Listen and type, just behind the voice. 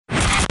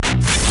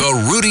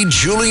The Rudy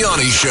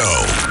Giuliani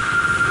Show.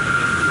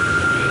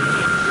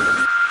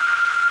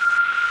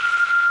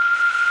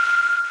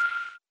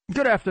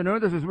 Good afternoon.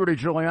 This is Rudy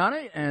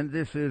Giuliani, and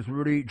this is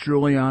Rudy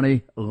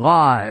Giuliani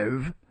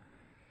Live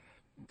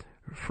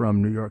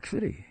from New York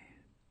City.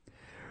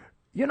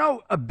 You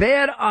know, a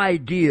bad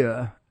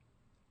idea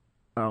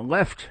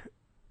left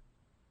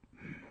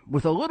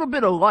with a little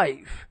bit of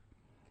life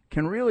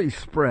can really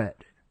spread,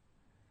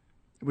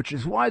 which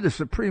is why the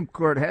Supreme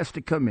Court has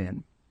to come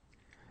in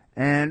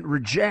and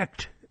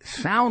reject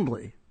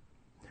soundly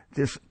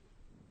this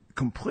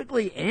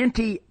completely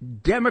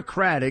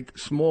anti-democratic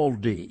small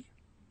d,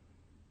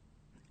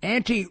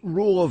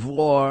 anti-rule of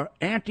law,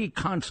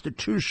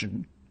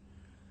 anti-constitution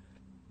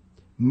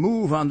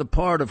move on the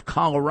part of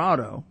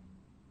Colorado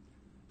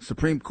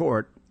Supreme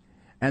Court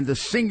and the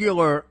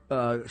singular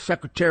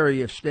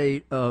Secretary of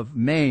State of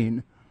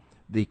Maine,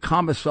 the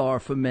Commissar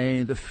for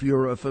Maine, the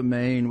Führer for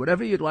Maine,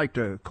 whatever you'd like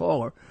to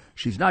call her.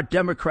 She's not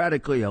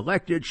democratically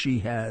elected. She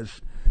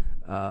has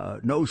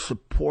no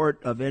support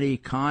of any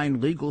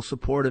kind, legal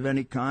support of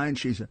any kind.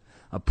 She's an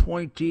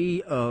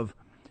appointee of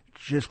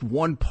just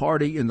one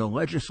party in the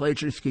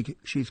legislature.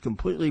 She's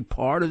completely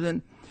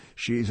partisan.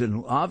 She's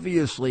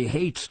obviously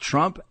hates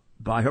Trump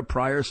by her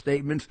prior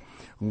statements,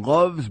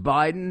 loves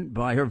Biden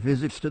by her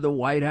visits to the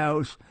White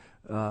House,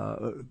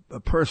 a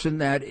person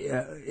that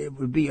it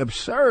would be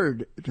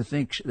absurd to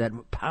think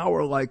that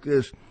power like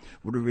this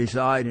would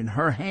reside in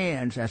her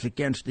hands as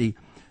against the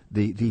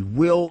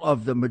will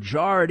of the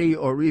majority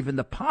or even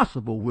the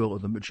possible will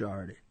of the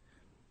majority.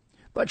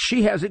 But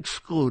she has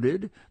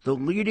excluded the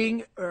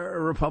leading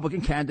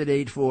Republican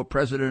candidate for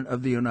president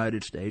of the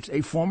United States,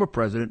 a former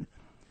president,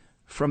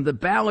 from the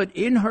ballot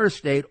in her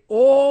state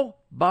all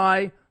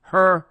by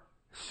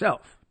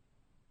herself.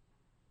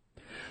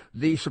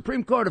 The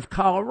Supreme Court of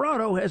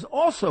Colorado has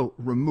also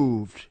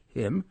removed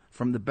him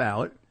from the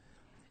ballot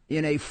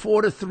in a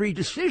 4-3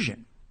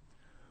 decision,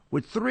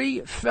 with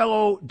 3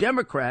 fellow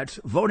Democrats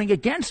voting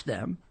against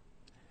them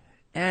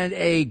and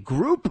a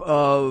group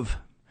of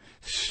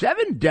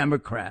 7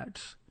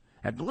 Democrats,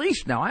 at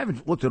least now, I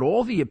haven't looked at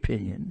all the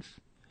opinions,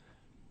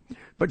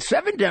 but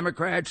 7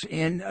 Democrats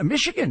in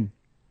Michigan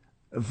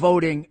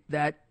voting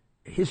that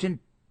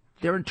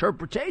their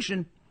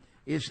interpretation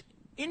is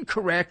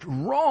incorrect,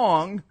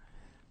 wrong,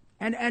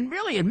 and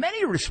really, in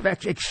many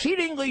respects,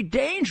 exceedingly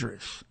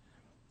dangerous.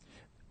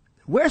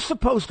 We're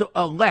supposed to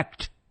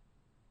elect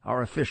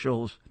our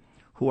officials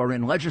who are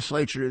in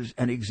legislatures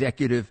and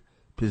executive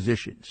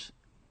positions.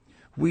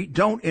 We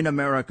don't in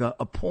America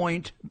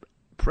appoint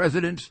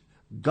presidents,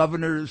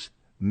 governors,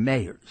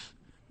 mayors,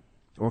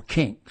 or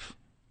kings.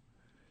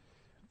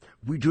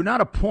 We do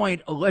not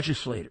appoint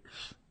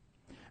legislators.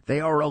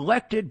 They are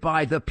elected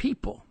by the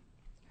people.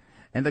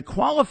 And the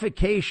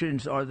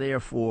qualifications are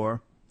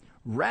therefore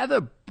rather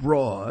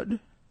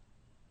broad,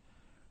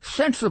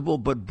 sensible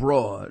but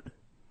broad,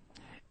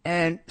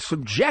 and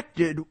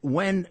subjected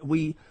when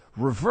we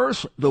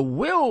reverse the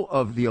will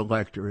of the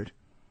electorate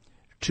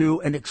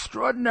to an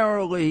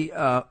extraordinarily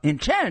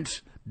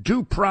intense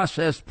due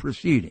process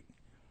proceeding.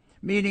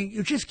 Meaning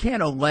you just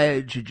can't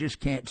allege, you just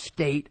can't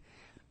state,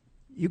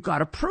 you got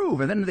to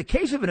prove. And then in the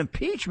case of an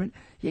impeachment,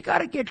 you got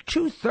to get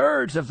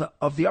 2/3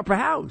 of the upper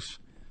house,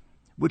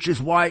 which is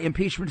why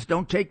impeachments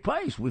don't take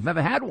place. We've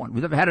never had one.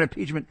 We've never had an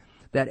impeachment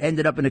that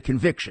ended up in a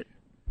conviction.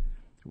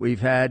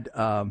 We've had,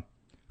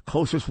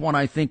 closest one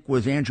I think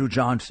was Andrew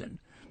Johnson,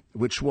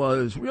 which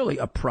was really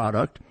a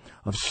product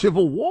of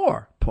Civil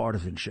War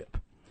partisanship.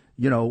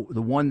 You know,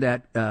 the one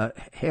that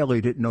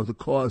Haley didn't know the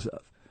cause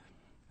of.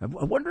 I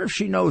wonder if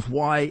she knows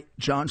why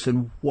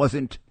Johnson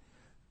wasn't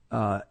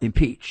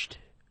impeached.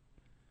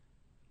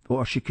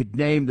 Or she could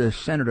name the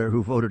senator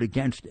who voted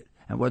against it,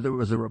 and whether it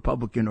was a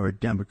Republican or a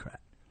Democrat.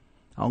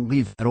 I'll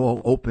leave that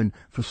all open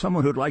for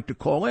someone who'd like to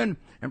call in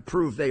and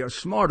prove they are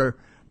smarter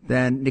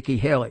than Nikki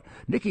Haley.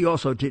 Nikki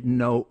also didn't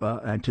know,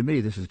 and to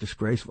me this is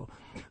disgraceful,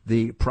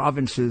 the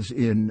provinces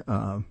in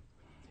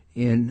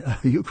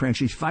Ukraine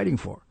she's fighting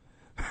for.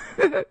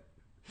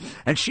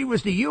 And she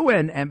was the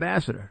UN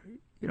ambassador.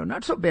 You know,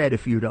 not so bad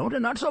if you don't,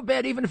 and not so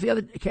bad even if the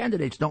other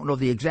candidates don't know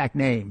the exact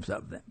names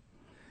of them.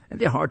 And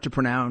they're hard to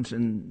pronounce,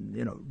 and,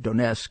 you know,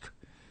 Donetsk.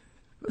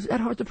 Was that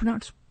hard to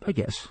pronounce? I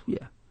guess,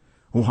 yeah.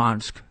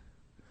 Luhansk.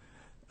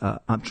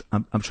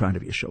 I'm trying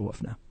to be a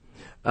show-off now.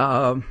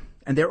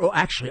 And they're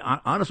actually,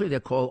 honestly,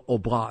 they're called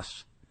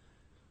oblasts.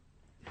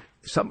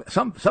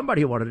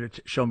 Somebody who wanted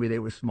to show me they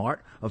were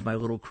smart of my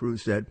little crew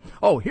said,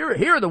 "Oh, here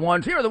are the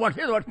ones.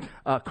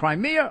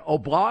 Crimea,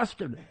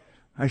 Oblast." And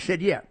I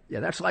said, "Yeah,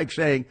 that's like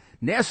saying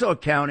Nassau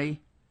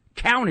County.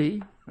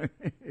 Name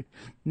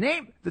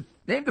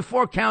the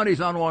 4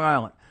 counties on Long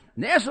Island: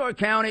 Nassau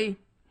County,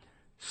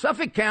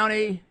 Suffolk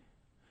County,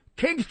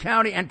 Kings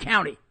County, and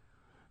County."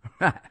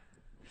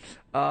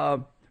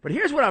 But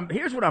here's what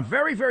I'm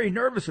very, very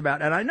nervous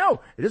about. And I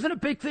know it isn't a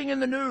big thing in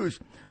the news,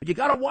 but you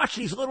got to watch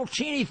these little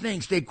teeny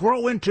things. They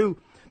grow into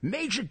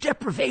major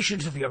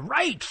deprivations of your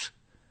rights.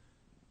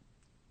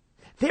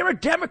 There are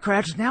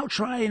Democrats now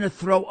trying to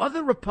throw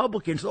other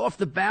Republicans off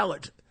the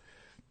ballot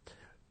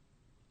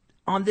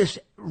on this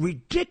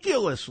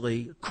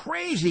ridiculously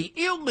crazy,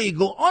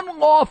 illegal,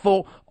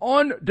 unlawful,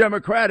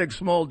 undemocratic,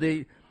 small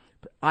d,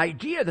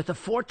 idea that the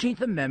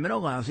 14th Amendment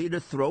allows you to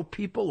throw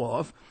people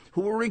off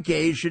who were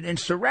engaged in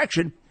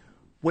insurrection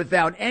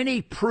without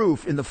any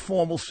proof in the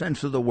formal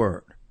sense of the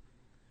word.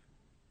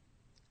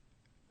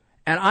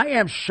 And I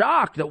am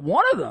shocked that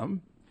one of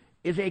them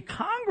is a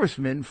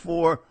congressman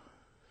for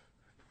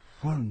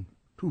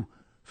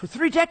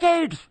 3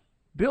 decades,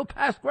 Bill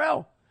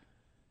Pascrell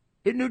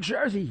in New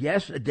Jersey.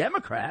 Yes, a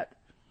Democrat.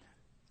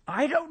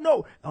 I don't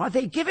know. Are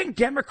they giving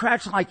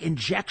Democrats like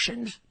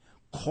injections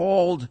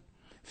called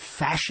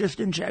fascist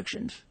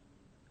injections?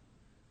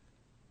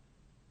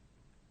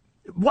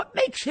 What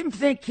makes him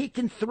think he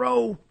can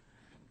throw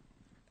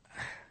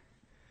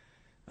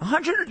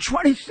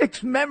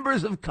 126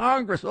 members of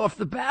Congress off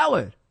the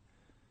ballot?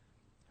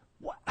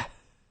 What?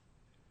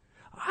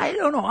 I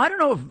don't know. I don't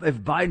know if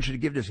Biden should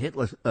give this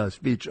Hitler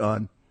speech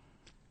on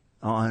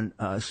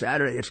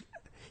Saturday. He's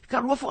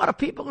got an awful lot of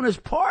people in his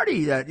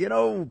party that,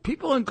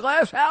 people in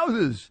glass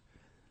houses.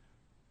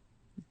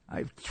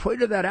 I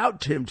tweeted that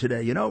out to him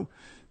today.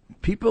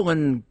 People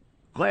in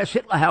glass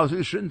Hitler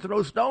houses shouldn't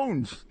throw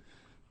stones.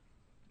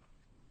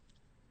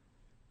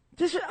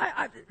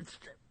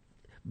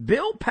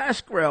 Bill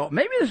Pascrell,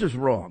 maybe this is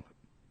wrong.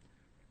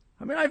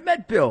 I mean, I've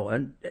met Bill,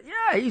 and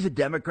yeah, he's a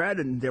Democrat,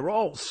 and they're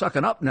all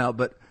sucking up now,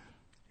 but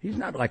he's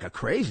not like a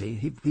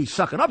crazy. He's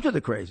sucking up to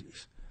the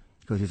crazies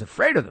because he's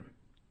afraid of them.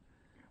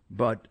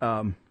 But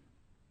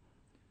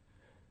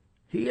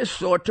he has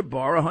sought to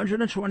bar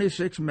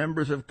 126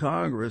 members of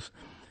Congress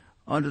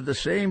under the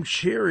same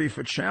cheery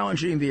for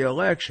challenging the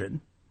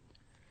election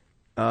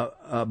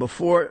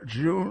before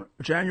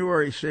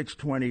January 6,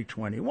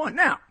 2021.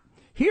 Now,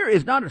 here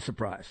is not a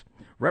surprise.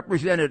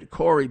 Representative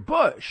Cori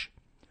Bush,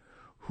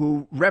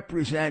 who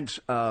represents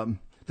the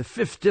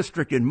 5th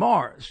District in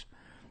Mars,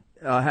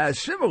 has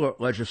similar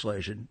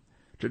legislation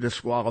to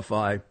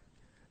disqualify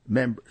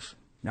members.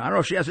 Now, I don't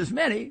know if she has as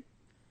many,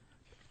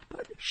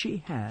 but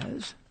she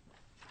has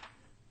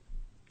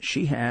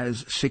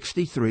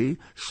 63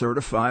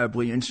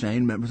 certifiably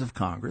insane members of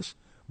Congress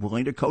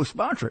willing to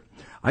co-sponsor it.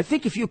 I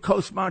think if you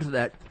co-sponsor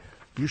that,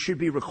 you should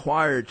be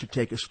required to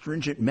take a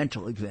stringent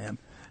mental exam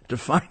to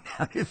find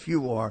out if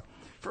you are.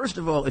 First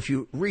of all, if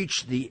you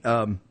reach the,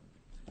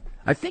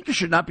 I think you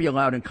should not be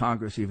allowed in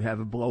Congress if you have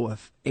a below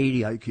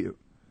 80 IQ.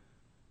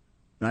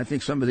 And I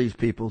think some of these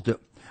people do.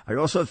 I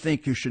also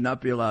think you should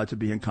not be allowed to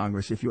be in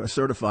Congress if you are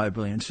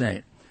certifiably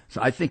insane. So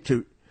I think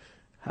to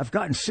have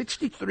gotten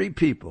 63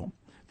 people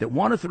that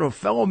want to throw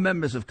fellow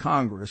members of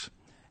Congress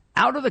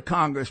out of the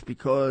Congress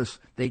because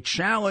they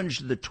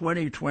challenged the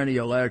 2020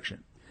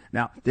 election.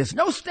 Now, there's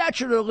no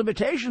statute of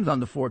limitations on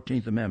the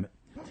 14th Amendment.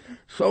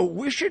 So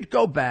we should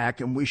go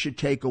back and we should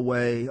take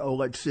away,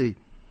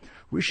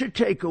 we should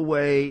take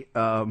away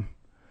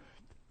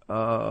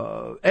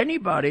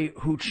anybody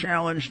who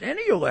challenged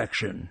any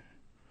election.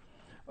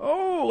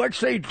 Oh, let's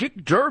say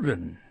Dick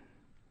Durbin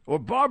or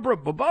Barbara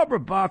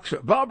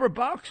Boxer.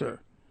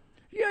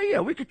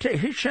 Yeah, we could take,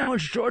 he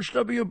challenged George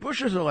W.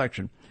 Bush's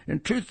election in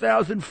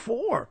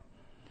 2004.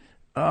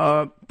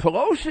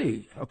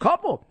 Pelosi, a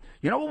couple.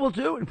 You know what we'll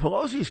do in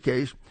Pelosi's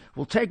case?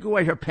 We'll take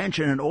away her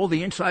pension and all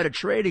the insider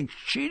cheating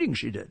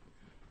she did.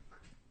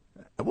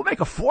 We'll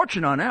make a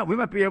fortune on that. We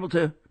might be able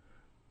to,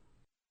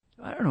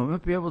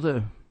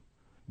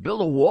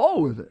 build a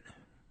wall with it.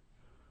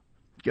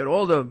 Get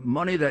all the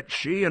money that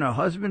she and her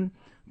husband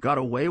got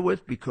away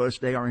with because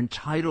they are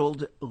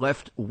entitled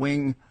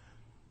left-wing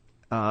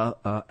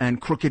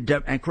and crooked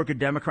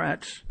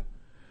Democrats.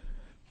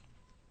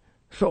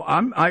 So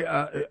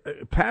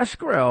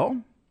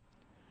Pascrell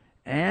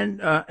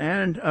and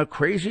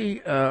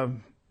crazy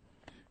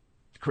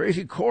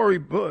Cori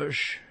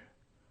Bush.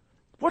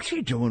 What's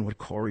he doing with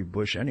Cori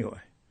Bush anyway?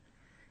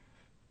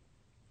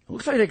 It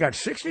looks like they got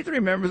 63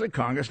 members of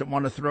Congress that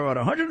want to throw out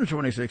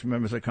 126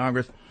 members of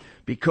Congress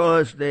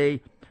because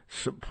they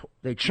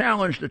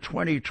challenged the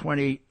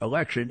 2020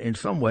 election in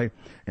some way,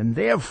 and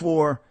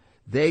therefore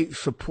they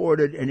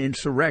supported an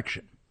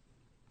insurrection.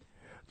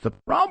 The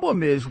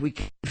problem is we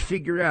can't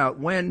figure out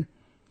when,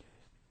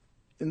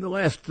 in the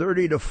last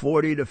 30 to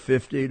 40 to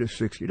 50 to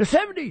 60 to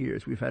 70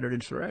 years, we've had an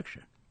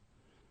insurrection.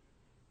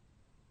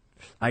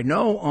 I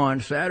know on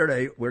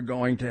Saturday we're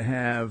going to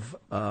have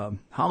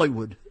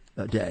Hollywood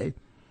Day,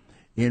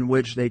 in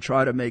which they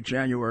try to make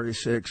January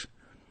 6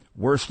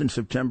 worse than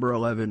September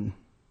 11,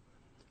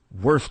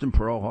 worse than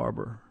Pearl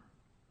Harbor,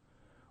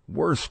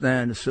 worse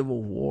than the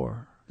Civil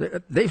War.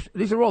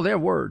 These are all their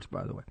words,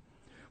 by the way.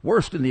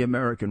 Worse than the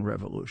American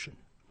Revolution.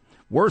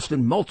 Worse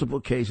than multiple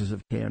cases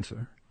of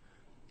cancer.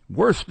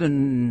 Worse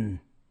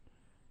than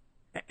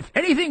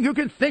anything you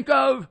can think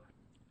of.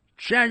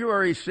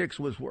 January 6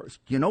 was worse.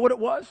 Do you know what it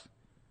was?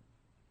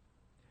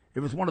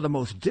 It was one of the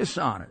most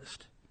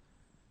dishonest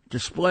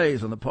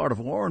displays on the part of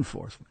law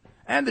enforcement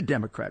and the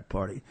Democrat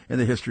Party in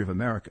the history of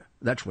America.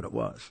 That's what it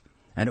was.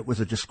 And it was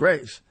a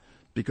disgrace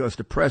because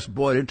the press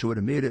bought into it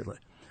immediately.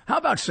 How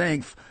about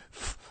saying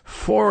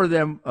 4 of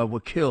them were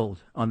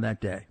killed on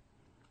that day?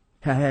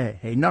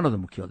 Hey, none of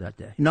them were killed that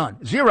day.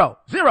 None. Zero.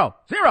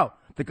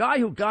 The guy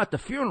who got the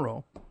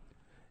funeral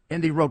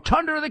in the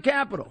rotunda of the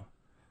Capitol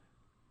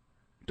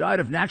died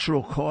of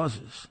natural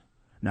causes.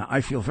 Now,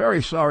 I feel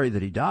very sorry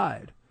that he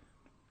died.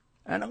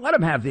 And let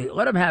him have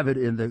it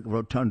in the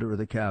rotunda of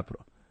the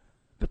Capitol.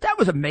 But that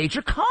was a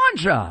major con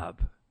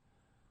job.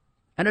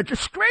 And a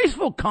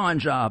disgraceful con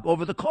job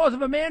over the cause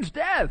of a man's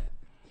death.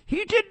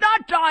 He did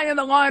not die in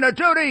the line of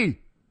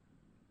duty.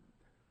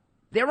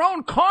 Their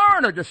own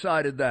coroner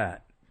decided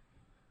that.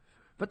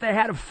 But they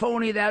had to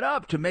phony that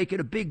up to make it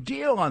a big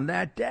deal on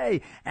that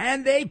day.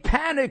 And they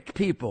panicked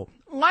people,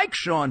 like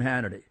Sean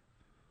Hannity,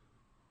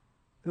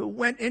 who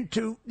went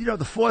into,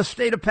 the fourth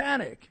state of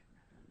panic.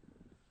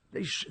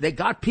 They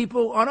got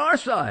people on our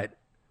side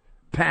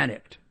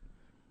panicked.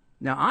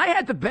 Now, I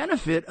had the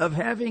benefit of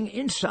having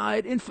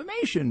inside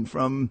information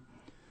from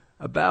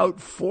about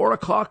 4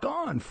 o'clock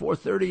on,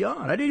 4:30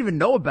 on. I didn't even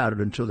know about it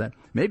until then.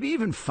 Maybe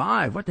even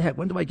 5. What the heck?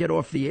 When do I get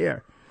off the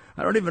air?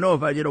 I don't even know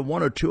if I did a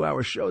 1 or 2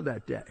 hour show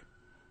that day.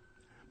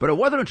 But it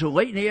wasn't until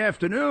late in the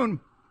afternoon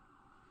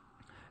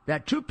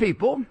that 2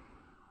 people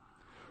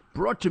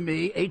brought to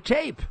me a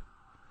tape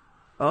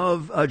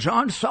of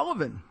John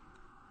Sullivan.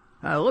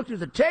 I looked at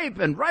the tape,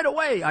 and right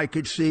away I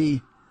could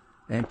see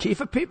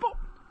Antifa people.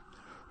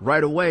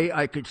 Right away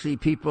I could see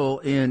people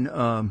in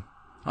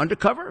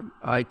undercover.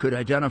 I could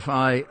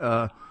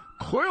identify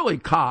clearly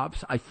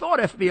cops. I thought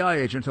FBI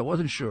agents. I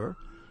wasn't sure.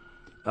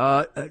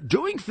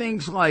 Doing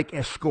things like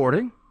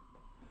escorting,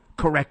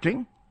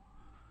 correcting,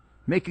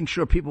 making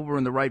sure people were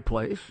in the right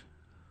place.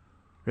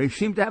 They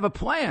seem to have a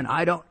plan.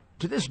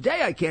 To this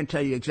day, I can't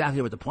tell you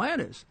exactly what the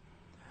plan is,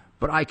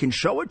 but I can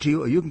show it to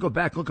you, or you can go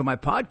back and look at my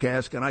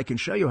podcast, and I can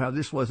show you how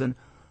this was an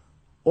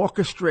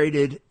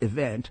orchestrated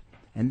event.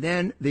 And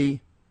then the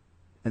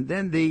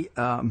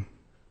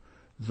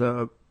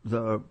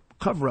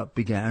cover-up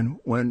began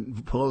when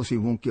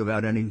Pelosi won't give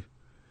out any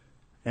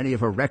of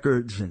her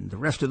records, and the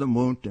rest of them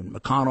won't, and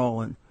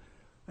McConnell,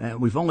 and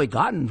we've only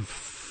gotten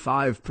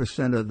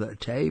 5% of the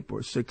tape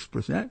or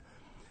 6%,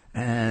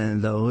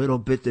 and the little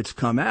bit that's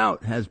come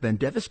out has been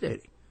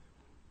devastating.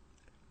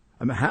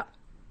 I mean,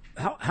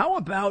 how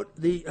about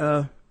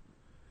the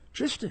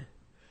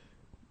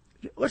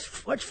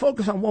let's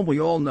focus on one we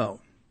all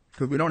know,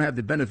 because we don't have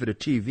the benefit of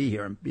TV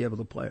here and be able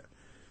to play it.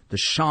 The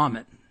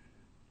shaman.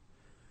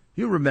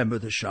 You remember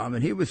the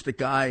shaman? He was the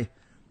guy.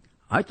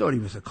 I thought he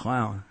was a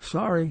clown.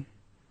 Sorry.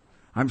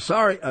 I'm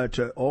sorry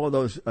to all of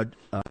those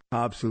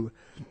cops who,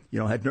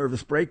 had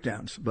nervous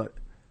breakdowns, but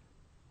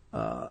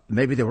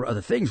maybe there were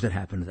other things that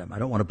happened to them. I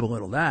don't want to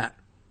belittle that.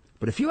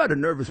 But if you had a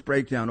nervous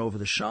breakdown over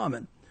the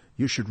shaman,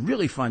 you should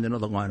really find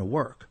another line of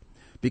work,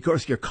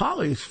 because your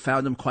colleagues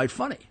found him quite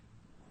funny.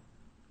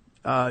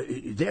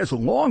 There's a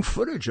long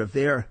footage of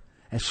their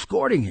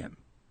escorting him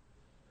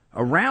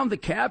around the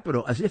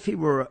Capitol as if he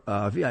were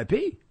a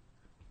VIP.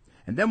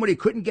 And then when he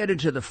couldn't get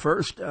into the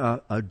first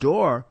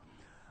door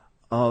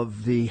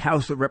of the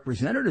House of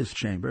Representatives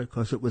chamber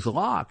because it was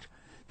locked,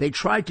 they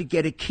tried to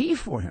get a key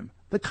for him.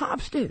 The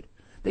cops did.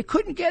 They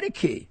couldn't get a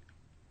key.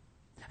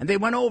 And they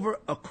went over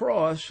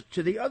across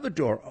to the other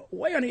door,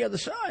 way on the other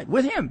side,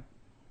 with him.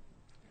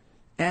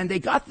 And they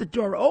got the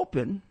door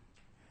open,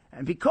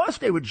 and because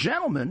they were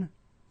gentlemen,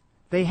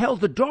 they held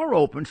the door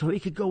open so he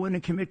could go in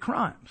and commit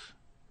crimes.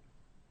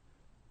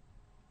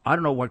 I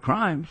don't know what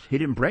crimes. He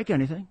didn't break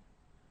anything.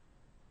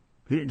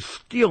 He didn't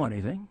steal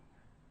anything.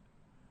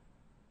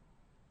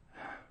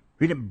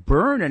 He didn't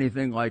burn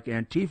anything like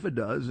Antifa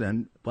does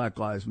and Black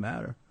Lives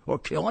Matter, or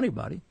kill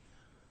anybody.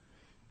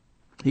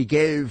 He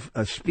gave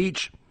a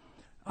speech.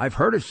 I've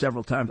heard it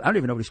several times. I don't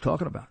even know what he's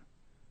talking about.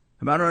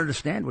 I don't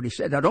understand what he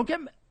said. Now, don't get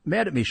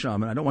mad at me,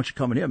 Shaman. I don't want you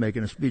coming here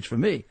making a speech for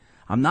me.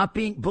 I'm not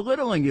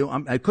belittling you.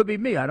 It could be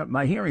me.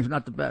 My hearing's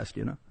not the best,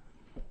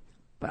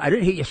 But I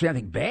didn't hear you say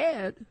anything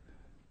bad.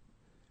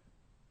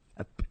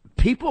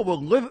 People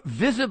were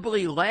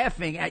visibly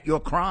laughing at your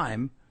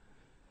crime,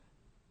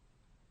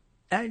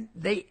 and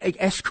they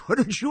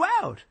escorted you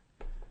out.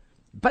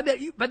 By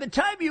the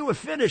time you were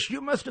finished,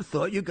 you must have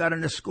thought you got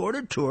an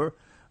escorted tour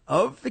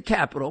of the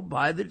Capitol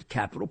by the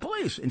Capitol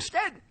Police.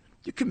 Instead,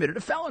 you committed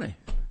a felony.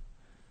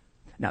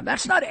 Now,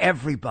 that's not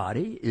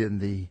everybody in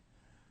the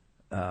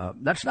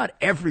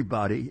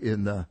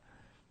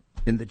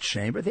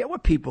chamber. There were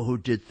people who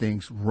did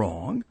things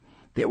wrong.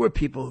 There were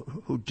people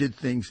who did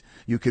things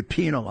you could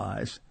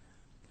penalize.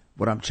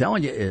 What I'm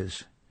telling you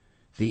is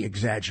the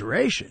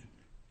exaggeration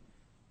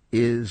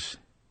is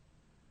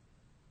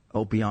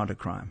beyond a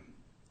crime.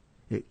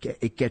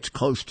 It gets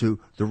close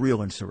to the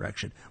real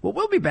insurrection. Well,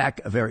 we'll be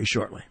back very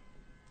shortly.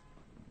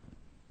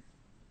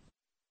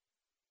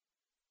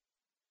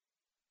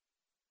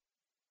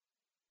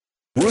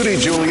 Rudy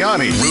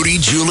Giuliani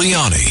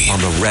on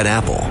the Red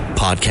Apple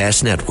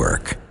Podcast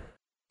Network.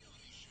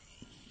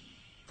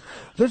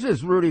 This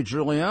is Rudy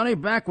Giuliani,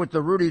 back with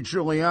the Rudy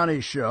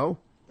Giuliani Show.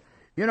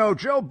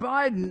 Joe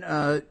Biden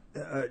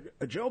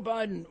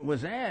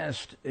was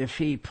asked if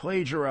he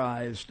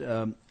plagiarized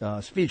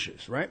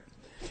speeches, right?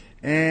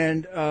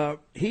 And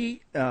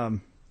he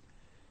of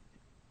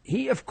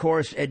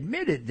course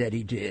admitted that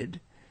he did,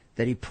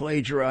 that he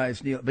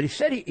plagiarized Neil. But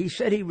he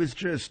said he was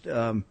just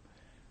I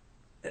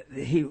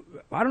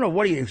don't know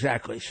what he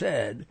exactly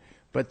said,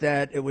 but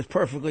that it was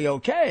perfectly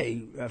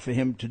okay for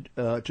him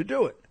to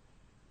do it.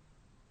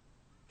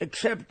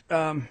 Except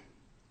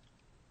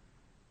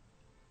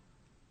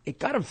it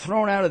got him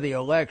thrown out of the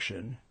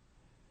election.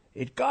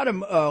 It got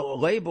him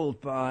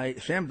labeled by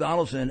Sam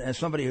Donaldson as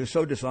somebody who's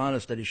so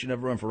dishonest that he should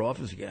never run for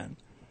office again.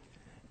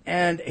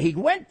 And he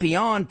went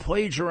beyond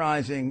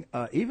plagiarizing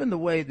even the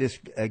way this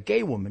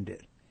gay woman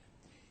did.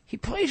 He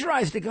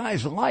plagiarized the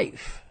guy's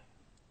life.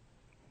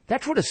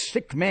 That's what a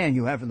sick man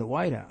you have in the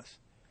White House.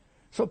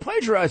 So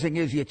plagiarizing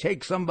is you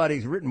take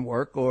somebody's written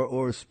work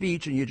or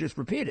speech and you just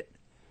repeat it,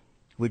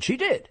 which he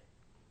did.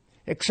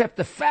 Except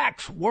the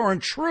facts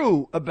weren't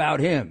true about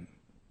him.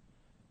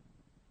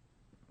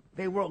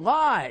 They were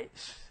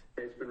lies.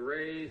 It's been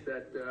raised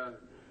that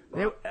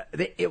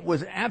it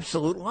was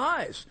absolute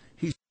lies.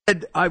 He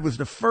said, I was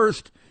the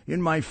first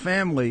in my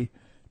family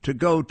to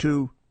go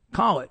to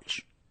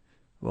college.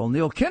 Well,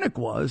 Neil Kinnock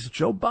was.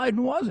 Joe Biden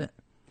wasn't.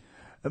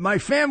 My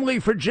family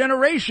for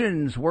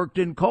generations worked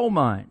in coal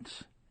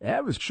mines.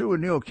 That was true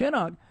of Neil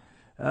Kinnock.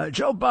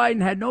 Joe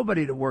Biden had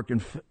nobody to work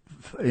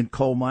in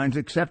coal mines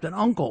except an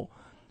uncle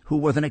who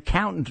was an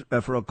accountant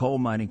for a coal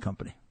mining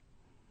company.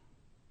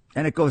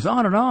 And it goes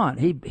on and on.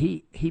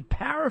 He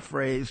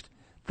paraphrased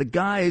the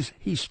guy's,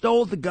 he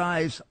stole the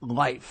guy's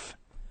life.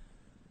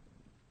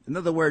 In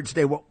other words,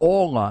 they were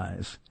all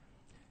lies.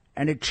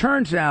 And it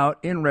turns out,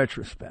 in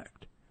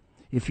retrospect,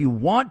 if you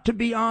want to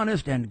be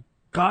honest, and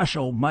gosh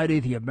almighty,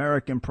 the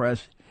American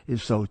press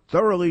is so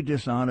thoroughly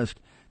dishonest,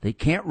 they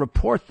can't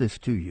report this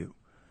to you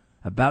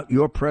about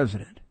your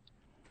president.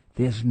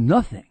 There's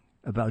nothing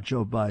about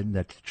Joe Biden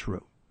that's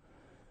true.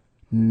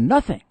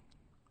 Nothing.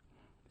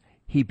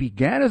 He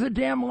began as a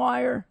damn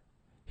liar.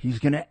 He's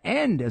going to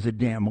end as a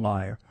damn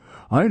liar.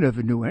 I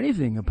never knew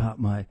anything about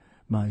my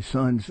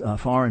son's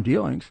foreign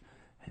dealings.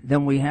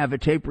 Then we have a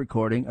tape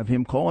recording of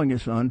him calling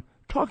his son,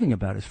 talking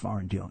about his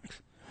foreign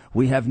dealings.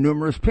 We have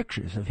numerous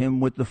pictures of him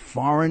with the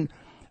foreign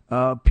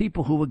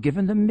people who were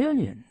given the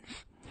millions.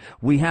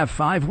 We have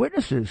 5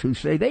 witnesses who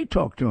say they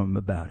talked to him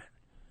about it.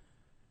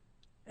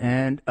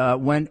 And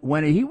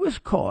when he was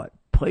caught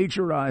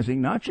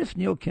plagiarizing not just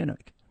Neil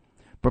Kinnock,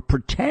 but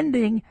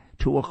pretending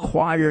to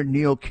acquire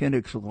Neil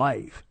Kinnock's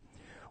life,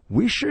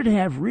 we should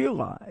have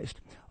realized,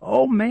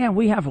 oh man,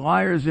 we have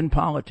liars in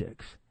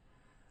politics,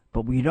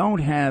 but we don't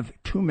have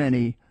too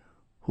many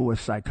who are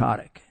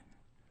psychotic.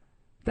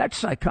 That's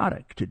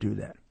psychotic to do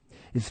that.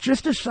 It's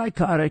just as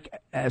psychotic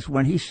as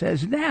when he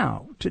says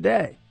now,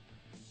 today,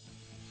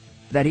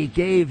 that he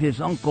gave his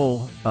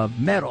uncle a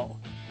medal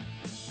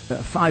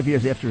 5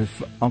 years after his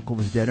uncle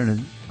was dead, and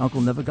his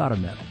uncle never got a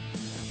medal.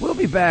 We'll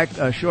be back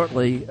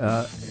shortly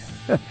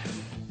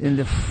in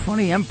the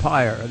funny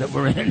empire that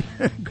we're in.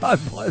 God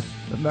bless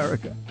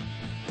America.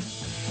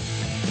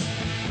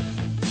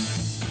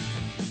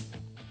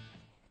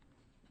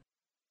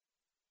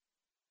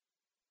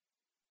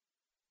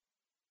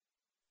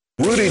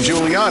 Rudy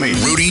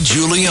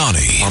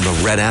Giuliani on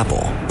the Red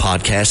Apple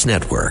Podcast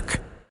Network.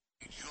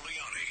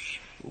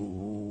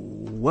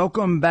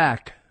 Welcome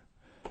back.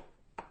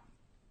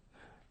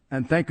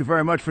 And thank you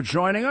very much for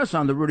joining us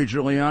on the Rudy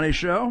Giuliani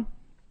Show.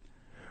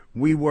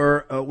 We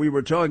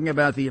were talking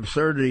about the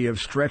absurdity of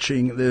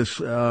stretching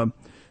this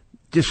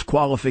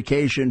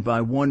disqualification by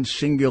one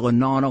singular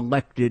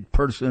non-elected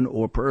person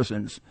or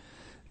persons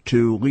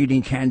to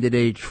leading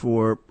candidates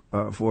for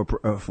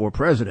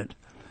president.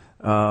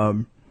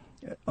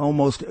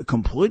 Almost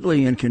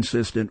completely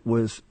inconsistent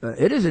with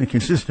it is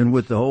inconsistent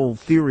with the whole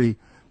theory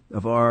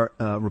of our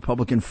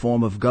Republican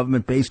form of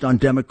government based on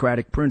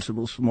democratic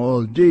principles,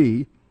 small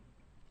d.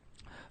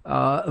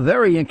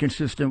 Very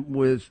inconsistent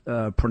with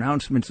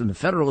pronouncements in the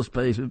Federalist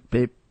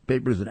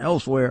papers and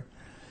elsewhere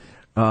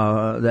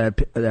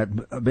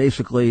that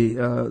basically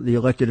the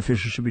elected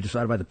officials should be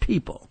decided by the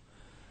people,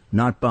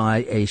 not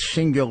by a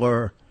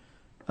singular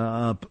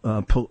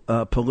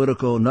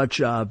political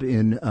nutjob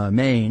in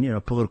Maine,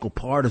 political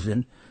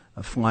partisan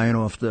flying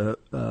off the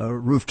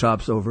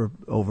rooftops over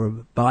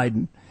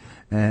Biden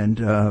and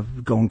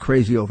going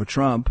crazy over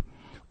Trump,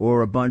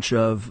 or a bunch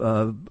of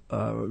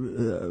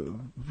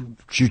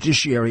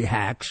judiciary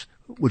hacks,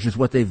 which is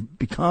what they've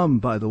become,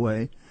 by the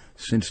way,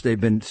 since they've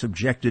been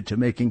subjected to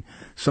making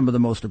some of the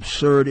most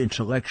absurd,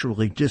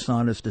 intellectually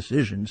dishonest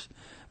decisions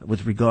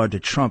with regard to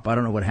Trump. I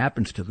don't know what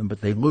happens to them,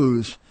 but they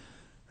lose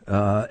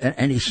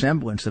any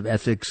semblance of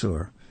ethics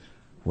or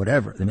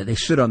whatever. I mean, they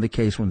sit on the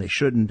case when they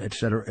shouldn't, et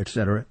cetera, et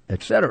cetera,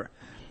 et cetera.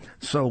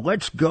 So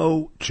let's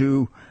go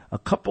to a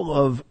couple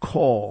of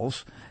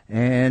calls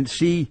and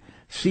see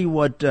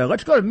what,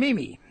 let's go to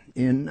Mimi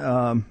in,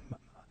 I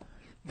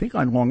think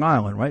on Long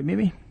Island, right,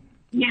 Mimi?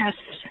 Yes,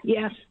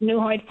 New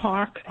Hyde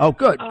Park. Oh,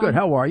 good.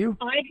 How are you?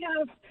 I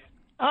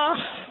have,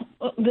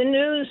 the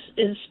news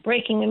is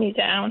breaking me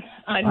down.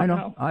 I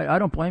know. I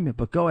don't blame you,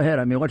 but go ahead.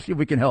 I mean, let's see if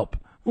we can help.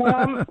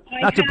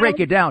 Not to break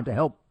it down, to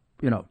help,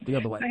 the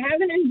other way. I have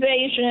an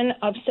invasion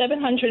of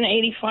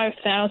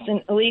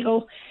 785,000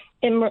 illegal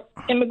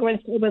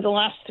immigrants over the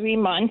last 3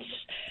 months.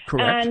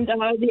 Correct. And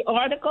the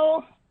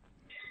article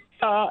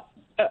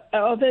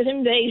of an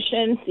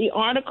invasion, the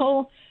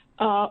Article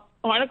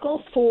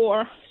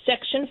 4,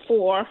 Section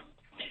 4,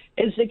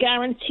 is the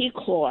guarantee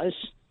clause.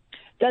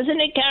 Doesn't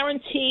it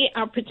guarantee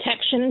our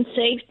protection and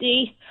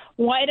safety?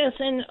 Why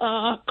doesn't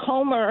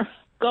Comer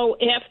go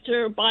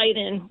after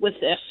Biden with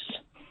this?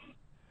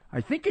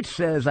 I think it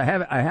says, I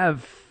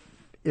have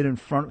it in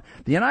front.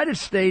 The United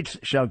States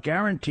shall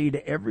guarantee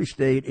to every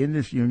state in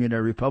this union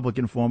a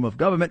republican form of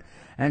government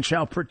and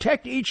shall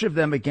protect each of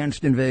them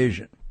against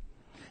invasion.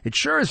 It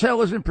sure as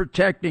hell isn't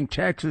protecting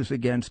Texas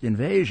against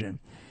invasion.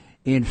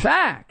 In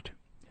fact,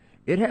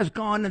 it has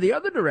gone in the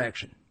other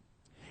direction.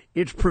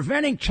 It's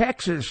preventing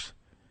Texas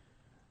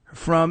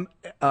from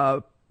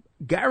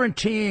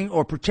guaranteeing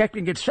or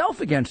protecting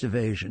itself against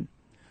invasion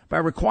by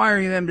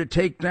requiring them to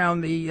take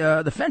down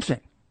the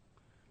fencing.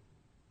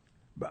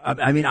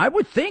 I mean, I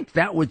would think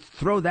that would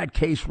throw that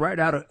case right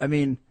out of, I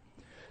mean,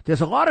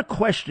 there's a lot of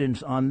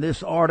questions on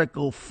this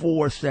Article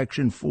 4,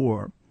 Section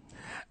 4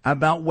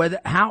 about whether,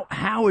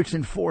 how it's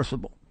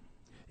enforceable.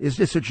 Is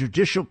this a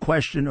judicial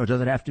question or does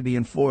it have to be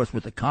enforced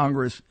with the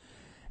Congress?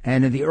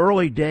 And in the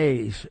early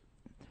days,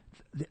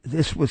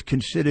 this was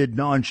considered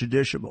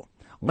non-judiciable.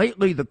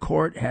 Lately, the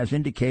court has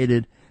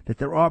indicated that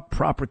there are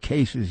proper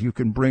cases you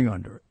can bring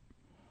under it.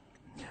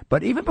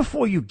 But even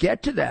before you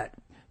get to that,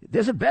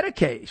 there's a better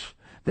case.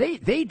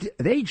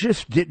 They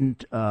just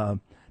didn't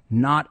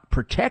not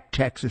protect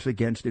Texas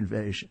against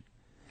invasion.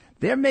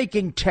 They're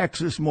making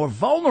Texas more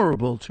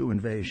vulnerable to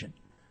invasion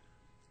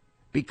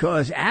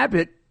because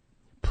Abbott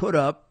put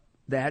up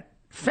that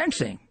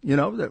fencing,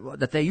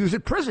 that they use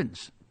at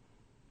prisons.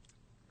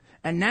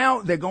 And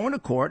now they're going to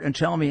court and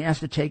telling me he has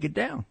to take it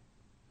down.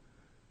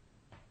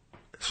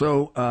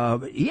 So,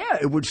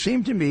 it would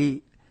seem to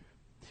me,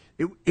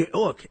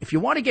 look, if you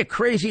want to get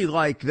crazy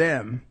like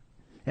them,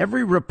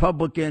 every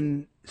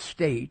Republican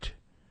state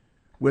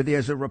where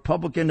there's a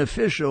Republican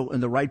official in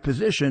the right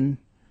position,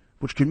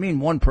 which could mean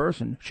one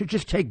person, should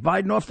just take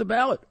Biden off the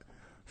ballot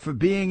for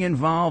being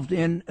involved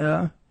in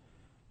an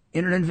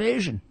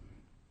invasion,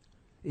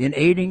 in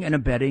aiding and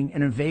abetting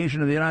an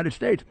invasion of the United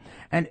States.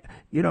 And,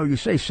 you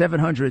say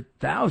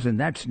 700,000,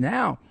 that's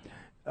now.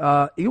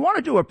 You want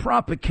to do a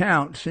proper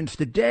count since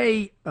the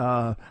day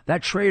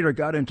that traitor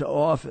got into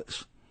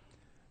office.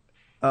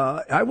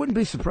 I wouldn't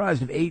be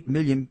surprised if 8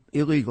 million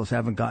illegals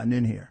haven't gotten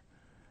in here,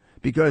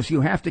 because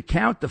you have to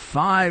count the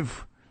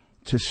 5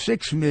 to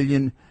 6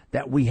 million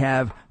that we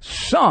have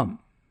some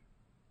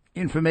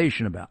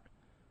information about.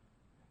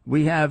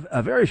 We have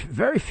very,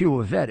 very few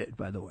are vetted,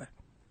 by the way.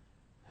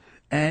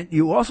 And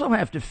you also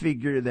have to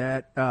figure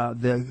that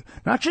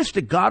not just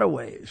the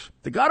gotaways.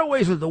 The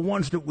gotaways are the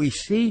ones that we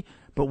see,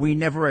 but we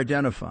never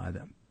identify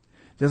them.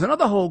 There's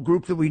another whole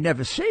group that we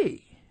never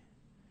see.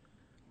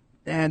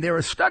 And there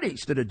are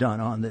studies that are done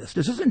on this.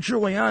 This isn't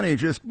Giuliani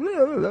just...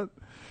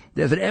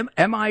 There's an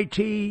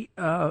MIT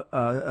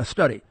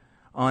study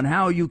on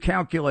how you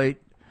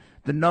calculate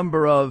the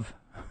number of...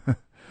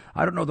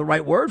 I don't know the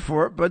right word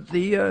for it, but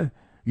you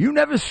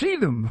never see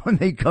them when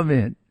they come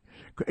in.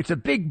 It's a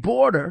big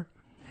border.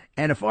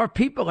 And if our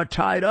people are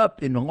tied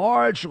up in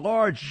large,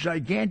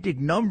 gigantic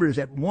numbers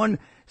at one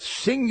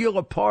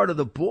singular part of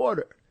the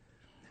border,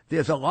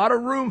 there's a lot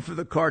of room for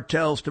the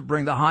cartels to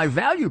bring the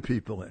high-value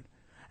people in.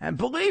 And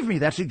believe me,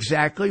 that's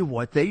exactly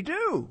what they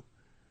do.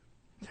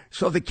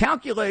 So the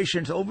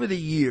calculations over the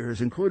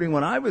years, including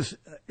when I was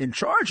in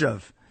charge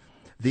of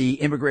the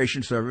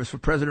Immigration Service for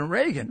President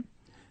Reagan,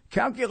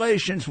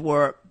 calculations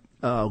were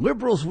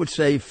liberals would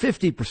say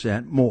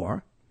 50%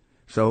 more.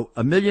 So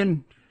 1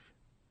 million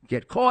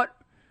get caught.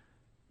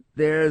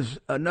 There's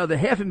another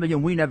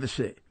 500,000 we never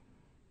see.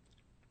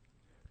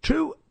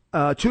 2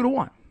 to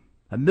 1.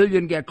 1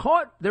 million get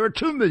caught. There are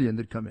 2 million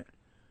that come in.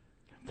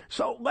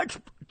 So let's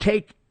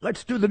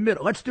do the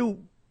middle. Let's do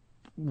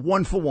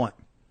 1 for 1.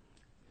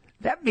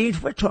 That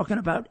means we're talking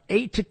about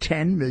 8 to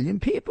 10 million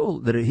people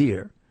that are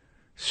here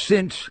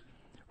since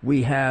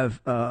we have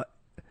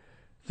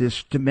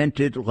this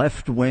demented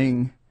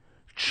left-wing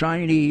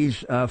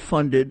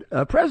Chinese-funded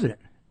president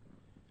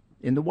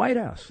in the White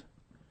House.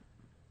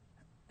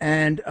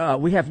 And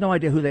we have no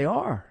idea who they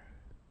are.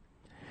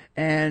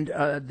 And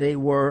they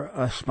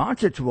were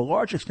sponsored to a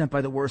large extent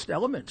by the worst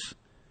elements.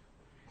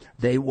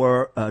 They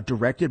were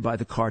directed by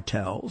the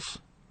cartels,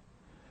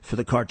 for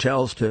the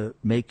cartels to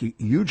make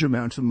huge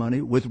amounts of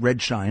money with Red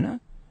China,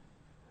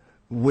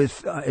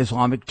 with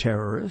Islamic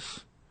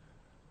terrorists,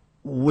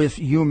 with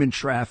human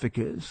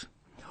traffickers.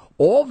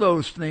 All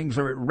those things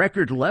are at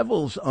record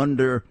levels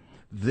under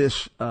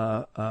this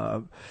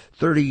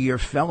 30-year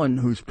felon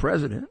who's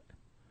president.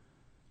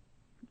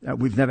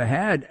 We've never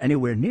had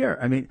anywhere near.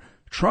 I mean,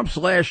 Trump's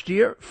last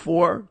year,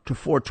 4 to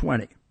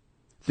 420.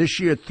 This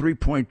year,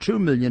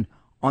 3.2 million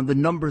on the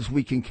numbers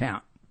we can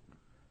count.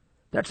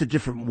 That's a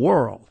different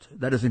world.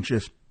 That isn't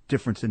just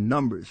difference in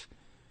numbers.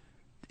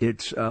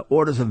 It's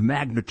orders of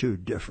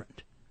magnitude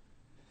different.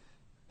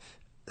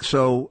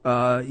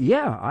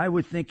 Yeah, I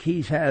would think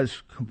he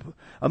has,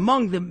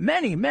 among the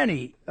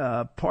many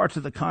parts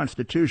of the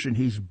Constitution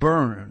he's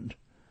burned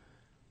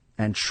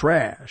and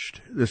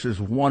trashed, this is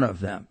one of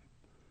them.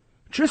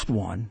 Just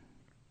one.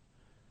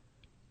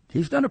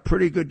 He's done a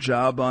pretty good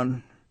job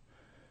on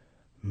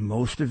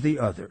most of the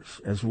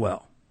others as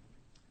well.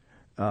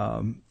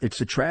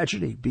 It's a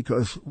tragedy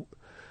because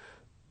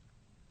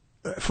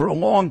for a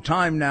long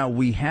time now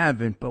we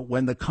haven't, but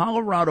when the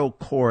Colorado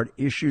court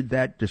issued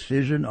that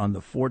decision on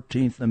the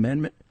 14th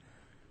Amendment,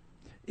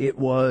 it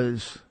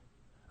was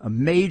a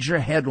major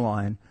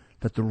headline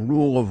that the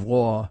rule of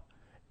law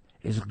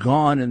is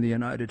gone in the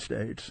United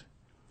States.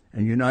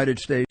 And the United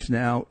States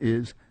now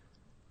is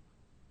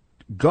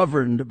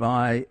governed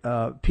by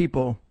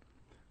people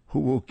who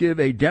will give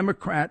a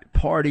Democrat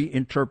Party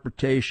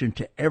interpretation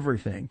to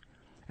everything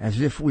as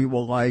if we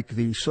were like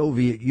the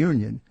Soviet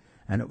Union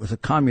and it was a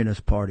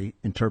Communist Party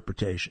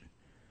interpretation.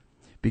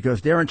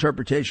 Because their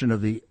interpretation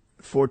of the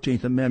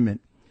 14th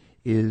Amendment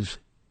is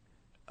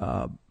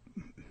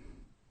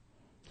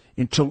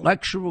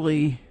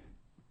intellectually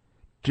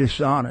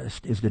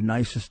dishonest, is the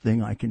nicest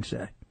thing I can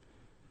say.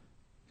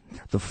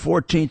 The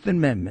 14th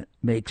Amendment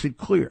makes it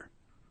clear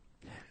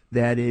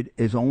that it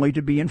is only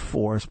to be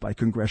enforced by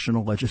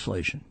congressional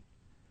legislation.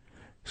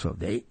 So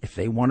if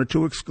they wanted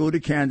to exclude a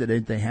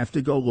candidate, they have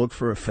to go look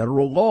for a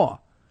federal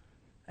law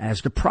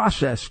as the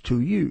process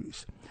to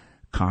use.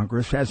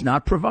 Congress has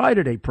not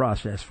provided a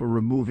process for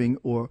removing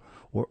or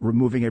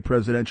removing a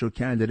presidential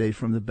candidate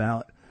from the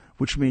ballot,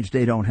 which means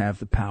they don't have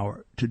the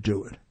power to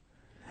do it.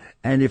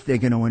 And if they're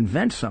going to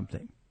invent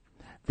something,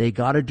 they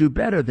got to do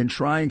better than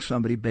trying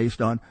somebody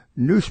based on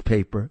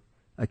newspaper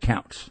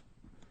accounts.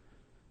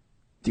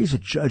 These are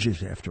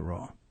judges, after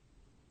all,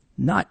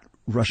 not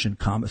Russian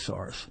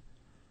commissars.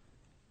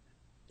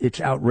 It's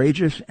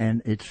outrageous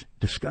and it's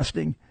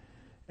disgusting.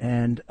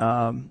 And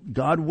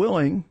God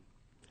willing,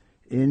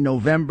 in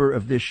November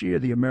of this year,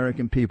 the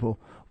American people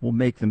will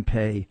make them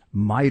pay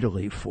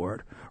mightily for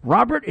it.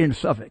 Robert in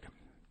Suffolk.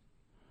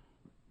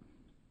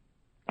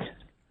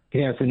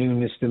 Good afternoon,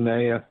 Mr.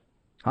 Mayor.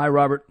 Hi,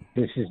 Robert.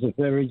 This is a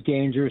very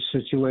dangerous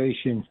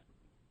situation.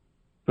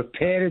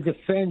 Prepare to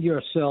defend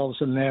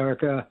yourselves,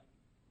 America,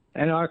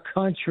 and our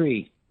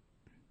country.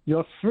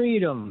 Your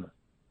freedom.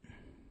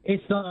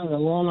 It's on the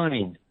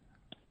line.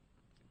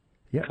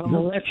 Yeah, Come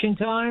election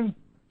time,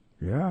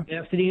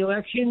 after the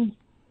election,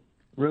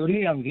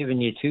 Rudy, I'm giving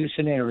you two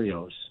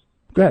scenarios.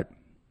 Good.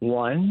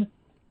 One,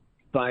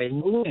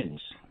 Biden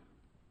wins.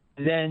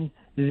 Then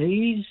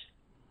these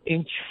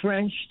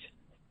entrenched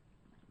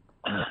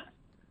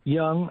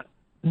young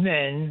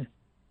men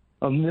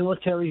of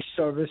military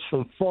service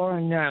from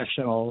foreign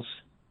nationals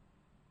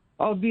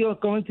are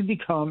going to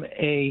become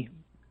a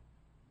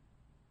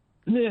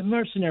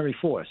mercenary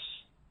force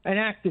and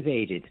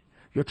activated.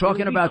 You're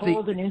talking about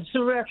called an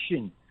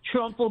insurrection.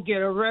 Trump will get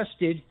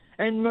arrested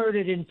and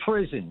murdered in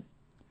prison.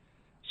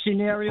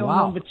 Scenario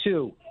number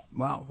two.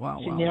 Wow.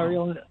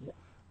 Scenario.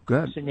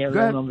 Good. Scenario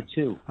Good. number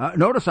two.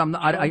 Notice I'm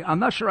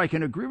not sure I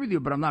can agree with you,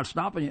 but I'm not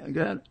stopping you.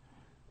 Go ahead.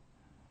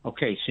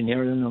 Okay,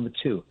 scenario number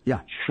two.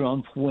 Yeah.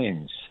 Trump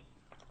wins.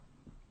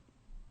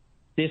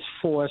 This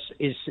force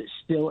is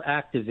still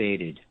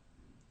activated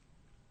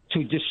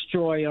to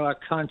destroy our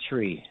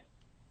country,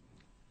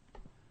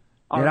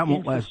 our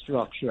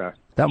infrastructure.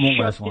 That won't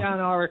last long. Shut down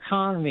our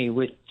economy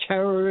with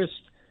terrorist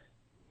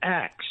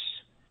acts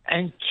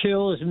and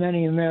kill as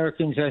many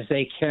Americans as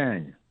they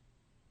can.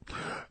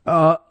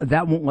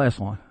 That won't last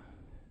long.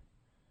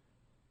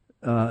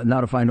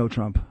 Not if I know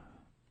Trump.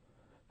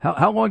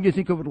 How long do you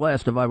think it would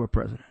last if I were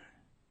president?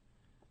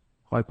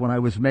 Like when I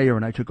was mayor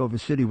and I took over a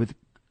city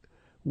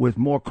with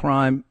more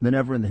crime than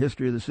ever in the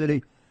history of the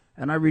city,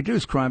 and I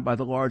reduced crime by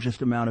the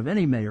largest amount of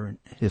any mayor in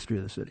the history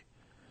of the city.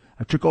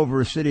 I took over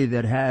a city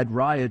that had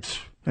riots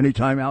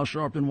anytime Al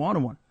Sharpton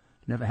wanted one.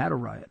 Never had a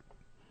riot.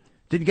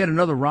 Didn't get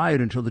another riot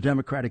until the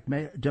Democratic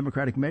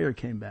mayor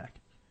came back.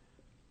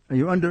 And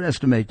you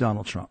underestimate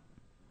Donald Trump.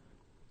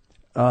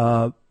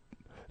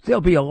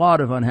 There'll be a lot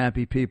of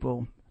unhappy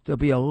people. There'll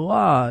be a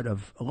lot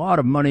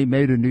of money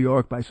made in New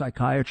York by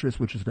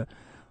psychiatrists, which is the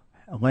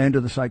land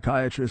of the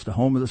psychiatrists, the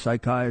home of the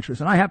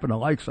psychiatrists. And I happen to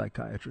like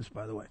psychiatrists,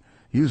 by the way.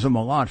 Use them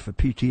a lot for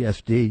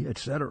PTSD,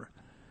 etc.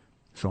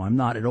 So I'm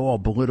not at all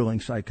belittling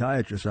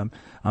psychiatrists.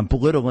 I'm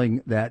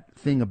belittling that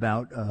thing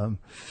about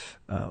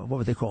what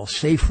would they call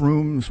safe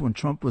rooms when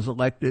Trump was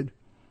elected.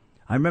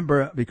 I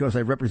remember because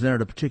I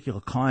represented a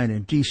particular client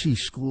in D.C.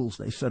 schools,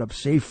 they set up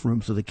safe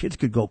rooms so the kids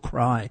could go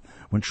cry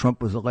when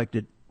Trump was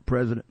elected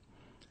president.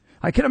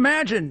 I can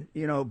imagine,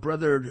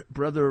 brother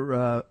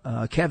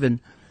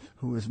Kevin,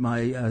 who was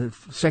my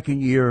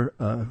second year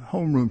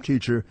homeroom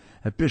teacher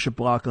at Bishop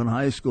Loughlin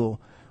High School,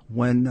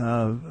 when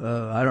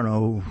I don't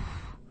know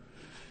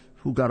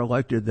who got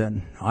elected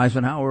then,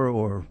 Eisenhower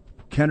or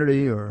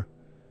Kennedy or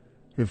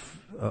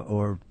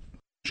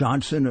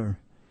Johnson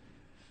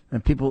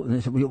and people, and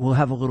they said, we'll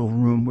have a little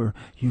room where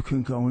you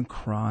can go and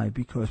cry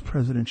because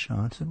President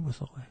Johnson was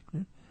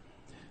elected.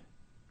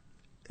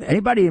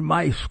 Anybody in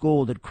my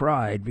school that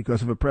cried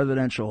because of a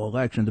presidential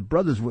election, the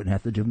brothers wouldn't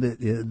have to do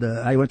it.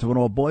 I went to an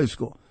all-boys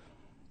school.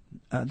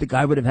 The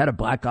guy would have had a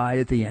black eye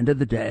at the end of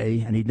the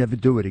day, and he'd never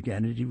do it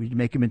again. We'd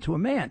make him into a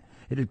man.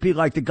 It'd be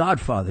like The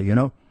Godfather, you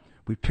know.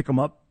 We'd pick him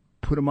up,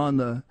 put him on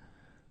the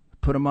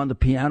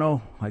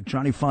piano like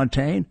Johnny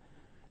Fontaine,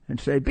 and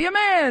say, "Be a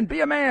man,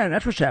 be a man."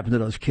 That's what's happened to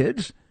those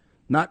kids.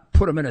 Not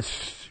put them in a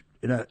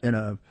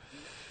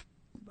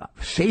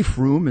safe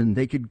room and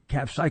they could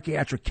have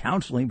psychiatric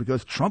counseling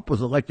because Trump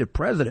was elected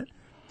president.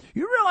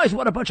 You realize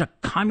what a bunch of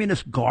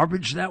communist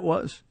garbage that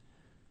was,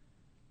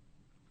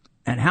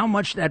 and how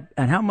much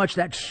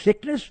that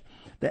sickness,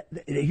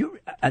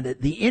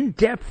 the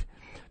in-depth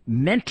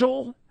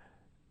mental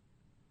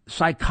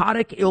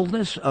psychotic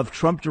illness of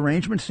Trump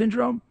derangement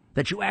syndrome,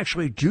 that you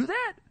actually do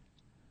that?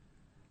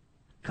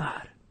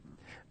 God.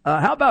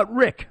 How about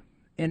Rick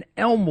in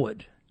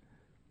Elmwood?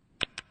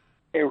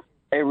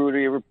 Hey,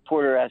 Rudy, a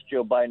reporter asked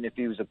Joe Biden if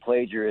he was a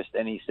plagiarist,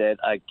 and he said,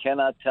 "I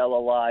cannot tell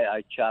a lie.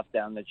 I chopped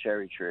down the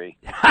cherry tree."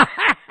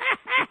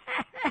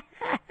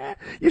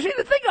 You see,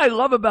 the thing I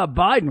love about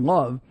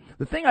Biden,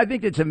 the thing I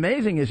think that's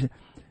amazing is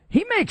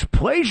he makes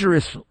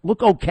plagiarists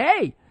look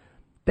okay.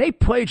 They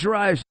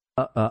plagiarized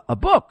a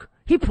book.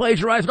 He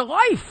plagiarized a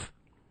life.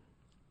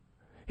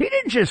 He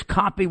didn't just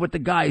copy what the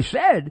guy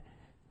said.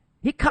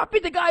 He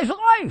copied the guy's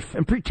life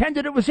and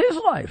pretended it was his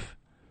life.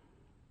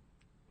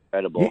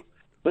 Incredible.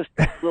 Listen,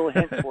 a little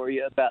hint for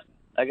you about.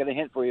 I got a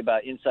hint for you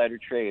about insider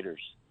traders.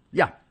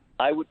 Yeah,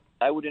 I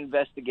would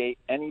investigate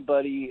any of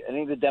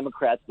the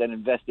Democrats that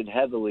invested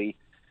heavily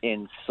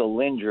in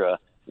Solyndra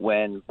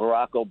when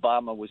Barack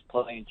Obama was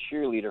playing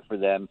cheerleader for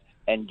them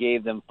and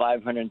gave them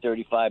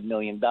 $535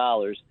 million,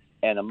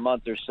 and a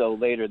month or so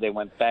later they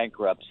went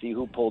bankrupt. See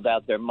who pulled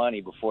out their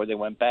money before they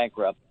went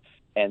bankrupt,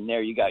 and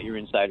there you got your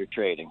insider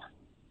trading.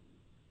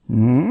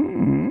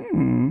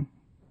 Mm-hmm.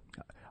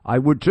 I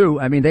would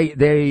too. I mean,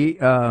 they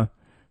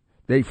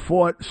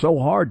fought so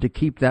hard to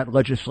keep that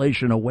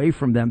legislation away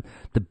from them.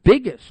 The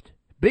biggest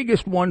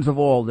ones of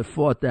all that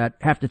fought that,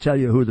 have to tell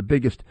you who the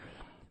biggest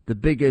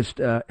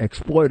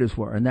exploiters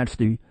were, and that's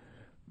the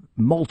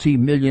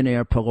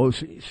multi-millionaire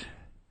Pelosi's,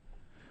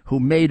 who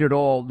made it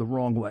all the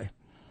wrong way.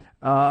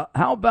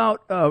 How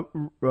about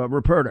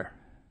Roberta?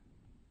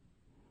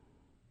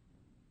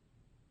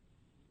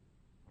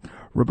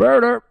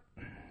 Roberta.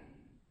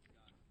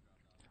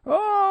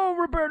 Oh,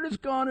 Roberta's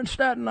gone in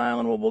Staten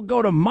Island. Well, we'll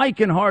go to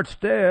Mike in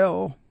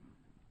Hartsdale.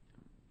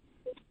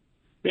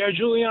 Mayor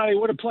Giuliani,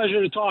 what a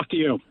pleasure to talk to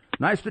you.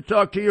 Nice to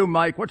talk to you,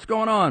 Mike. What's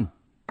going on?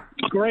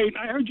 Great.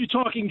 I heard you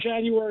talking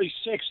January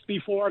 6th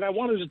before, and I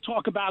wanted to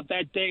talk about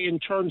that day in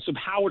terms of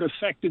how it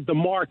affected the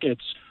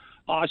markets,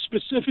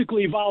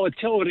 specifically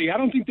volatility. I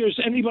don't think there's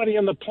anybody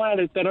on the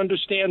planet that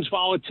understands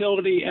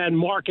volatility and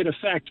market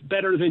effect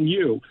better than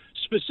you,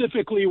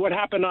 specifically what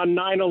happened on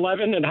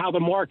 9/11 and how the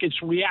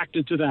markets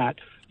reacted to that.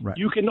 Right.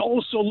 You can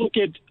also look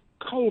at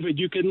COVID.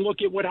 You can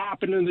look at what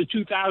happened in the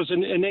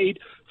 2008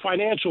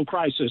 financial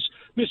crisis.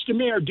 Mr.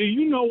 Mayor, do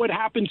you know what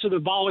happened to the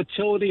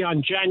volatility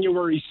on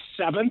January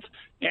 7th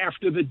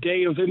after the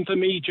day of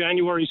infamy,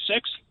 January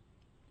 6th?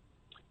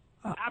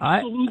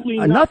 Absolutely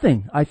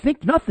nothing. I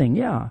think nothing,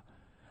 yeah.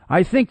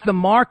 I think the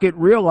market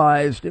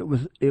realized it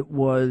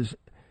was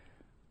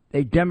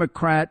a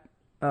Democrat,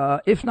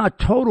 if not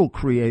total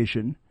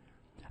creation.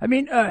 I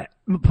mean,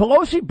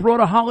 Pelosi brought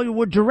a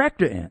Hollywood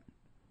director in.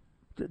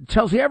 It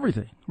tells you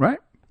everything, right?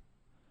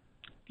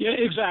 Yeah,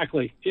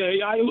 exactly.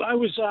 Yeah, I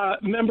was a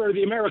member of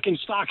the American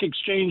Stock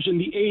Exchange in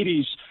the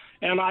 80s,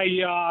 and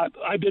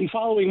I've been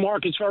following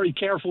markets very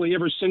carefully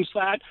ever since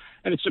that,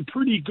 and it's a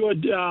pretty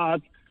good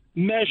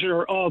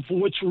measure of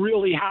what's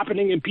really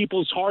happening in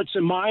people's hearts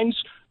and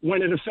minds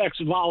when it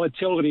affects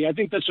volatility. I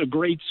think that's a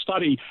great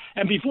study.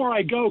 And before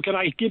I go, can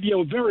I give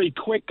you a very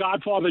quick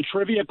Godfather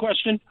trivia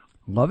question?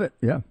 Love it,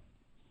 yeah.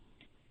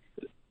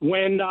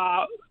 When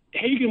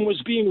Hagen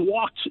was being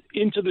walked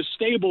into the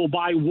stable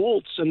by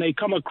Woltz and they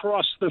come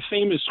across the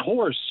famous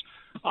horse,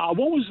 what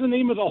was the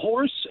name of the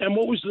horse and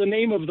what was the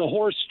name of the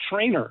horse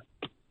trainer?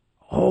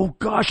 Oh,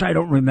 gosh, I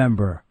don't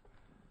remember.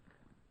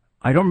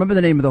 I don't remember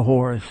the name of the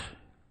horse.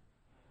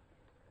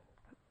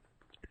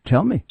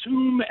 Tell me.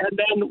 Tomb, and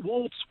then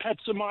Woltz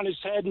pets him on his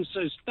head and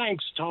says,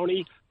 "Thanks,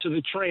 Tony," to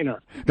the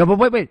trainer. No, but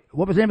wait.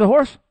 What was the name of the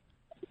horse?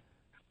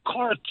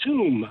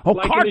 Khartoum. Oh,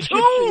 like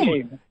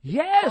Khartoum!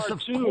 Yes,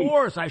 Khartoum. Of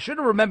course. I should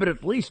have remembered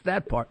at least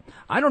that part.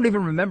 I don't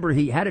even remember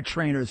he had a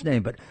trainer's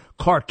name, but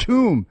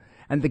Khartoum.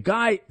 And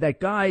that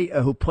guy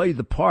who played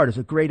the part is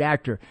a great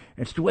actor.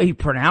 It's the way he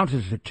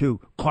pronounces it, too.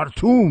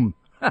 Khartoum.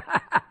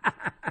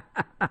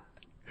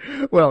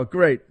 Well,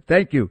 great.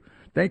 Thank you.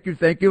 And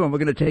we're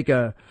going to take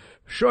a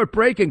short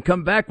break and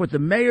come back with the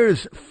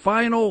mayor's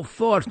final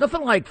thoughts.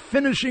 Nothing like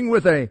finishing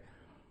with a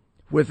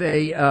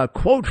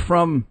quote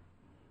from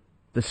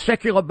the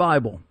secular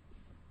Bible.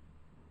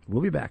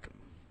 We'll be back.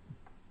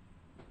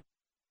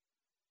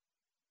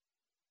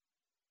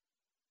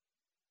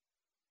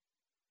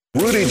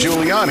 Rudy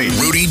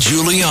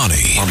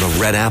Giuliani on the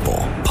Red Apple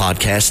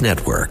Podcast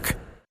Network.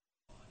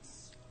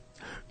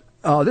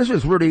 This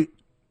is Rudy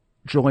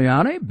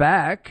Giuliani,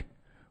 back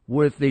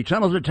with the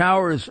Tunnels to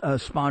Towers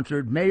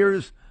sponsored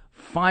Mayor's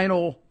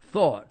Final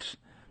Thoughts,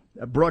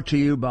 brought to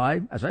you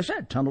by, as I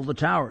said, Tunnels to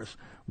Towers,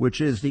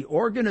 which is the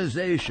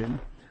organization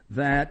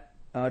that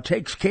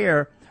takes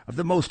care of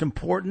the most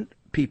important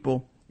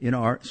people in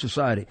our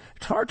society.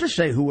 It's hard to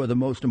say who are the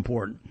most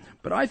important,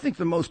 but I think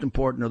the most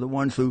important are the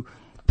ones who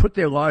put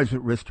their lives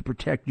at risk to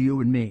protect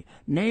you and me,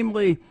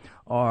 namely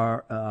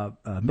our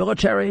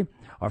military,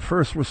 our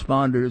first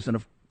responders, and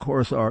of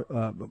course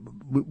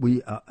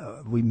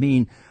we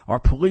mean our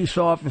police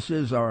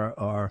officers,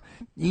 our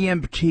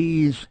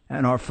EMTs,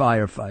 and our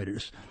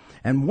firefighters.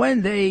 And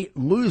when they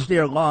lose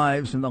their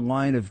lives in the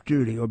line of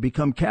duty or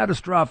become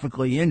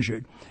catastrophically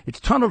injured, it's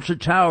Tunnels to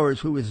Towers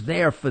who is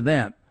there for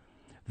them.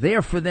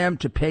 There for them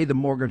to pay the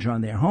mortgage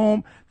on their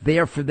home,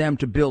 there for them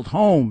to build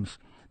homes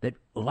that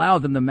allow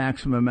them the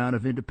maximum amount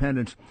of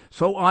independence.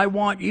 So I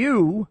want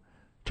you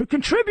to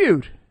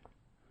contribute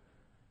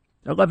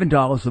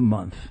 $11 a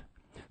month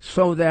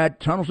so that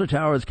Tunnels to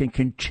Towers can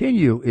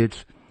continue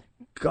its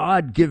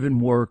God-given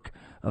work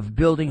of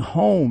building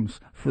homes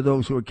for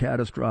those who are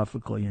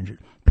catastrophically injured,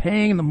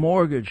 paying the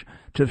mortgage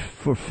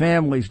for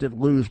families that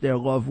lose their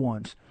loved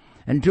ones,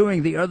 and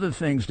doing the other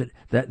things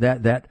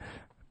that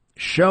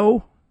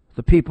show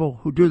the people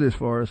who do this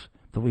for us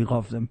that we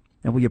love them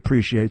and we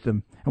appreciate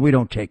them and we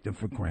don't take them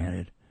for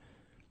granted.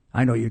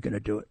 I know you're going to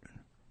do it.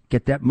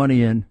 Get that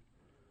money in,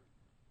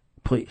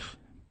 please.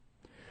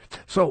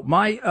 So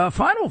my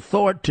final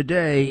thought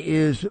today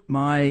is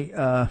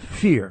my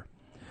fear,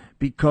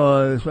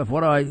 because of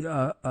what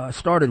I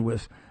started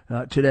with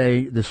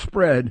today, the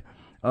spread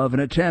of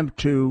an attempt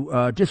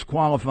to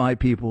disqualify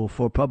people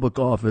for public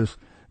office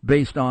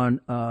based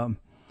on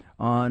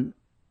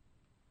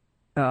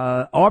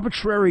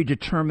arbitrary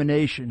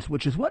determinations,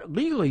 which is what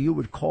legally you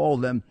would call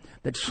them,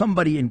 that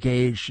somebody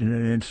engaged in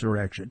an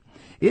insurrection.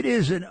 It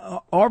is an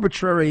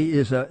arbitrary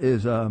is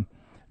a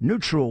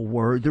neutral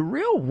word. The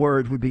real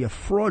word would be a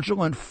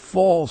fraudulent,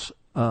 false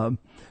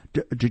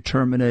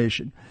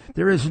determination.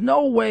 There is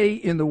no way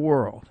in the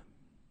world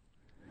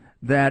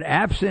that,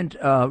 absent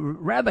a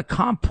rather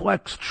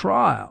complex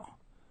trial,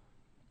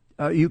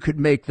 you could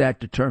make that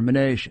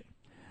determination.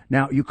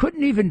 Now, you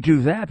couldn't even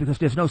do that because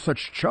there's no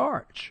such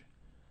charge.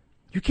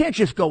 You can't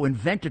just go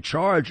invent a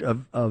charge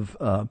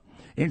of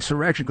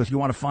insurrection because you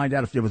want to find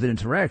out if there was an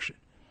insurrection.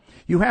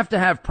 You have to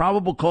have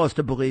probable cause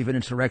to believe an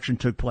insurrection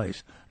took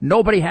place.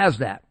 Nobody has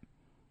that.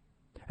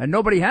 And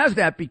nobody has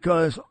that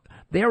because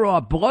there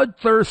are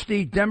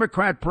bloodthirsty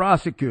Democrat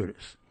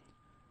prosecutors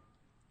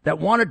that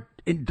want to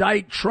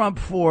indict Trump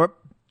for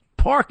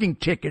parking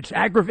tickets,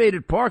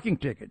 aggravated parking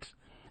tickets,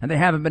 and they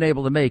haven't been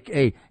able to make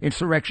a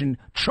insurrection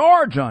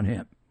charge on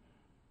him.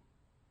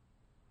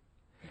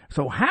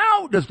 So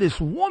how does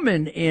this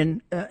woman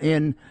in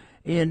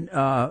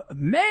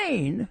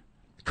Maine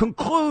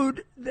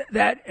conclude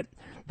that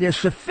there's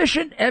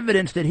sufficient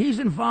evidence that he's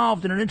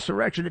involved in an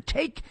insurrection to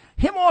take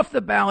him off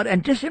the ballot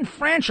and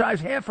disenfranchise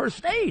half her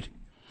state,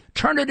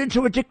 turn it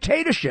into a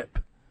dictatorship?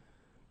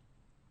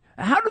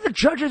 How do the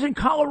judges in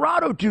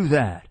Colorado do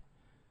that?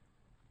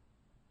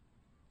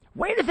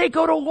 Where did they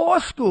go to law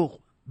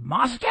school?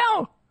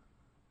 Moscow?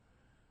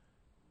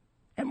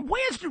 And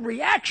where's the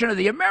reaction of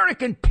the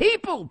American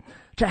people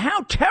to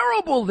how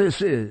terrible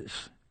this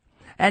is?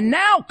 And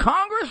now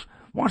Congress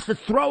wants to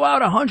throw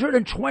out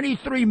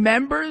 123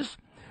 members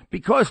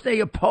because they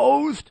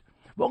opposed.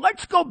 Well,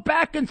 let's go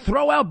back and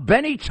throw out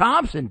Benny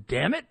Thompson,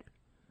 damn it.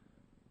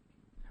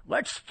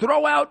 Let's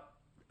throw out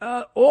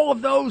all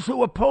of those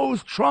who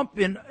opposed Trump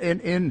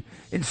in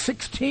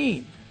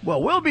 16.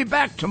 Well, we'll be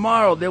back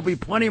tomorrow. There'll be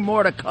plenty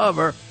more to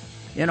cover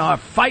in our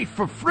fight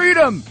for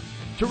freedom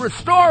to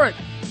restore it.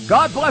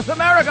 God bless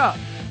America.